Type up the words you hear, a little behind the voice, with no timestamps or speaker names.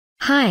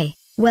Hi,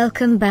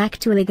 welcome back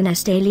to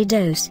Igna's Daily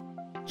Dose.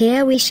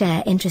 Here we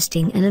share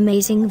interesting and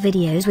amazing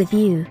videos with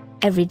you,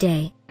 every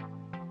day.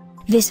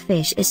 This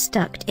fish is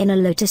stuck in a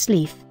lotus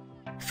leaf.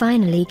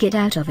 Finally get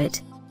out of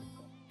it.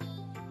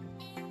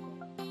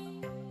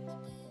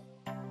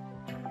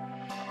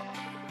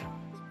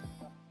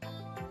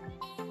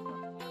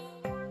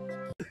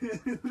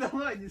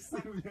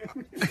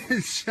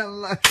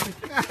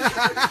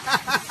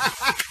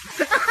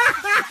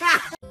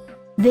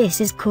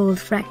 This is called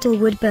fractal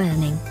wood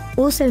burning,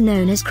 also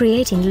known as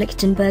creating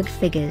Lichtenberg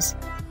figures.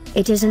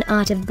 It is an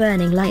art of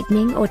burning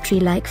lightning or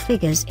tree-like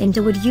figures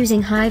into wood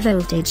using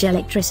high-voltage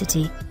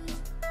electricity.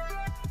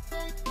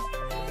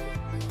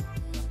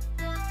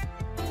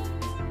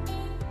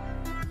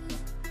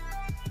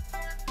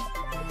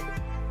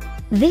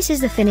 This is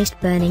the finished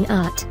burning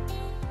art.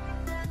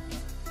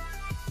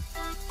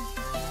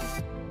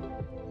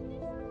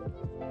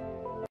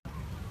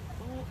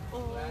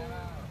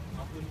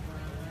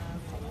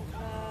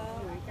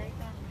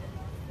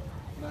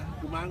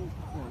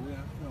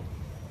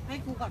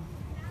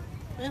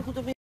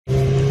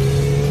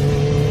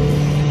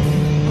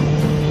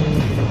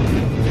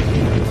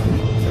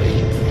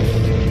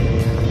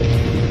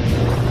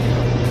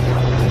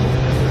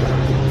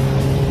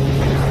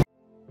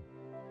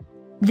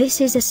 This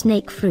is a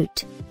snake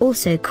fruit,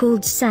 also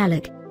called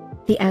salak.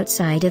 The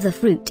outside of the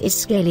fruit is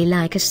scaly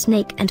like a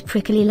snake and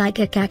prickly like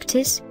a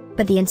cactus,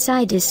 but the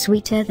inside is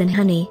sweeter than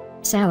honey,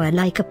 sour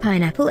like a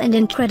pineapple and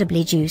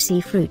incredibly juicy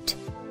fruit.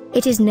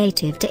 It is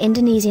native to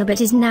Indonesia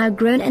but is now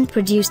grown and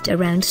produced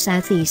around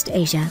Southeast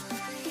Asia.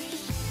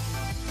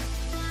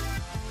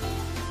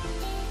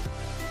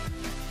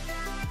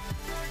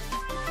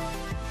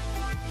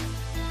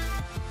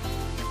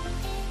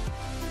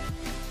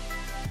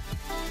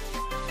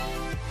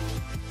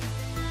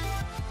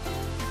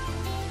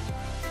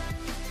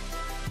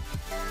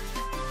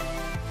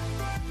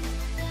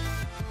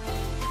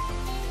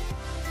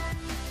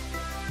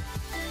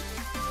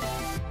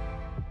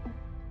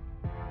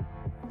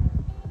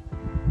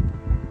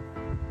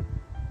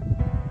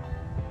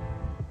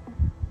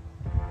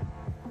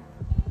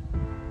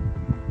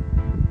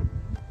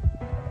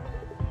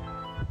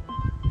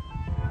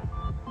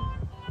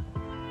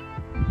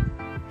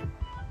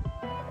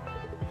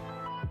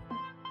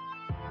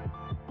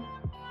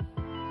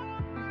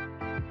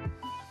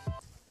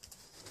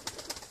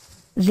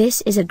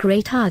 This is a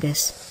great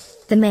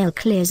Argus. The male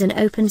clears an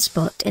open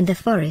spot in the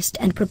forest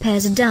and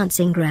prepares a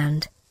dancing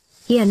ground.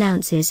 He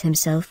announces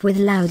himself with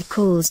loud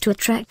calls to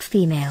attract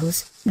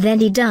females,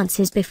 then he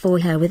dances before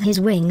her with his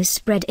wings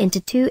spread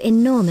into two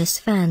enormous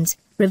fans,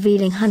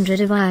 revealing hundreds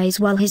of eyes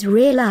while his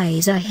real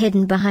eyes are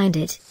hidden behind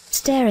it,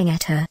 staring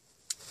at her.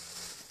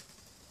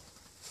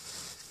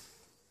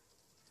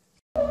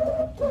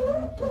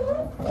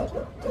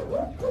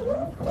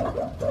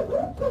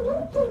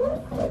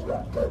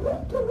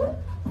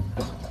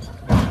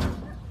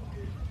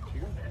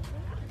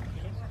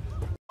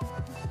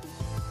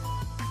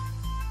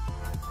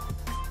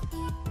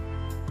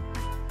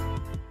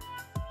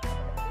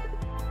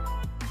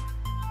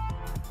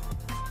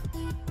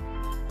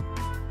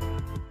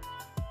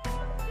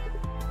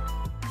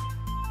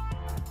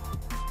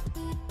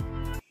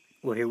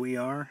 Well, here we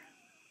are,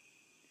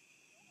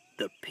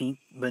 the pink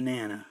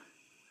banana,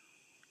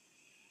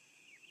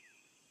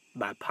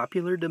 by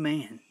popular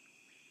demand.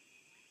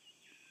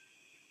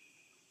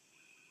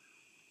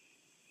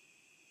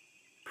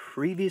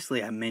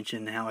 Previously I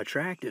mentioned how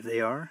attractive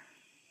they are.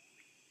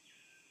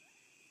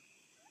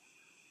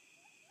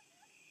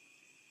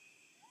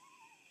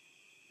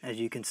 As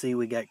you can see,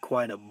 we got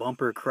quite a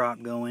bumper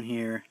crop going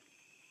here.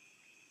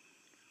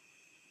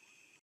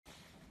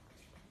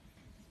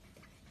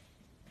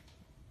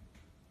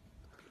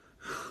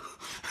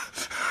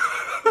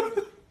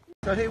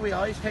 So here we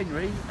are, it's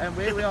Henry, and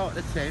here we are at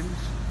the Thames,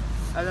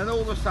 and then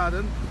all of a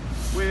sudden,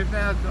 we've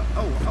now got,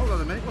 oh, hold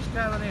on a minute, what's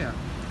going on here?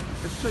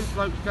 There's two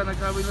blokes going to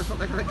go in, looks like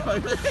they're going to go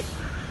in there.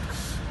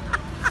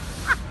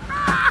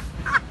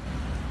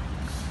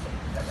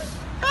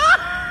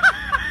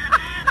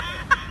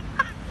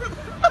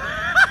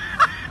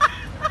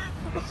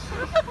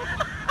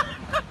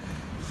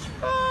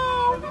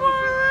 Oh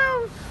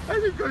my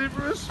God, they've gone in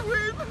for a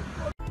swim.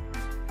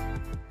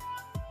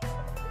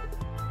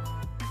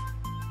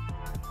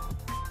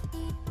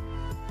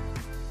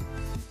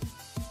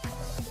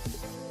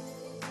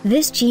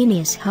 This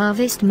genius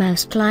harvest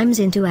mouse climbs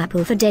into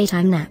apple for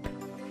daytime nap.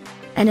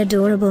 An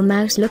adorable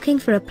mouse looking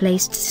for a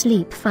place to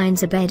sleep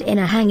finds a bed in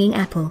a hanging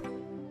apple.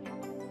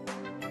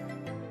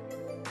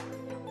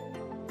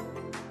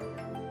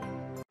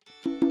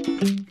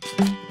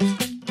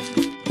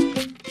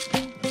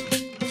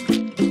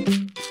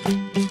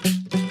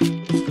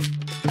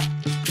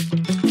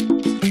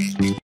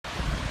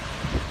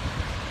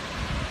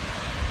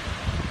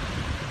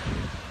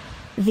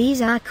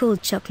 These are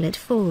called chocolate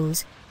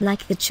falls,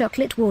 like the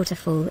chocolate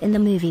waterfall in the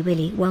movie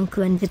Willy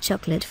Wonka and the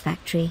Chocolate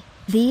Factory.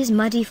 These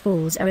muddy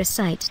falls are a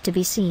sight to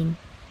be seen.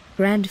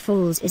 Grand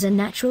Falls is a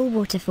natural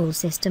waterfall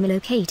system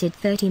located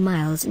 30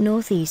 miles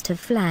northeast of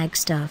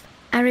Flagstaff,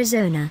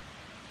 Arizona.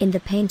 in the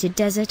Painted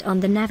Desert on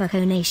the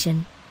Navajo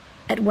Nation.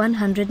 At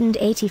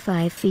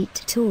 185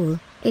 feet tall,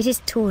 it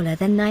is taller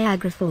than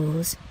Niagara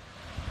Falls.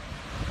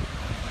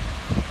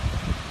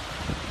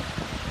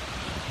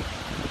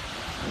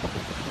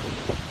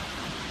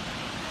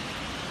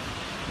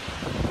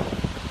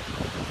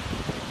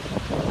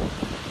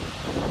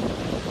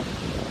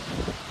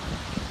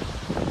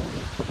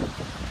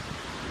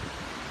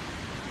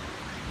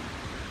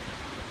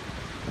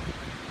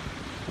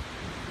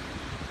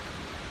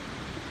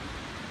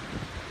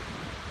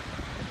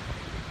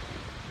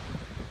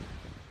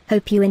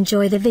 Hope you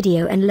enjoy the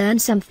video and learn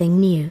something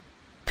new.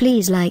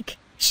 Please like,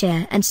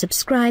 share and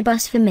subscribe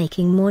us for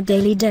making more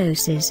daily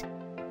doses.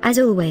 As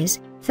always,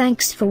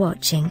 thanks for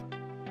watching.